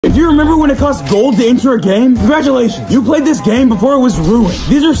If you remember when it cost gold to enter a game, congratulations. You played this game before it was ruined.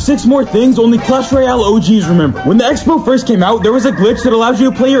 These are 6 more things only Clash Royale OGs remember. When the Expo first came out, there was a glitch that allows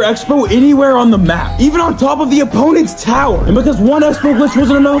you to play your Expo anywhere on the map, even on top of the opponent's tower. And because one Expo glitch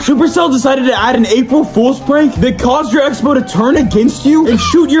wasn't enough, Supercell decided to add an April Fool's prank that caused your Expo to turn against you and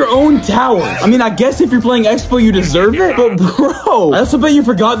shoot your own towers. I mean, I guess if you're playing Expo, you deserve it, but bro, I also bet you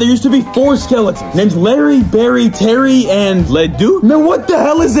forgot there used to be 4 skeletons named Larry, Barry, Terry, and Ledoux. Man, what the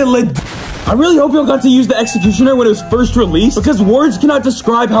hell is it, Ledoux? I really hope y'all got to use the Executioner when it was first released, because words cannot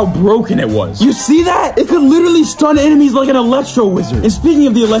describe how broken it was. You see that? It could literally stun enemies like an Electro Wizard. And speaking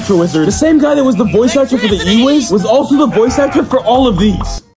of the Electro Wizard, the same guy that was the voice actor for the E-Wiz was also the voice actor for all of these.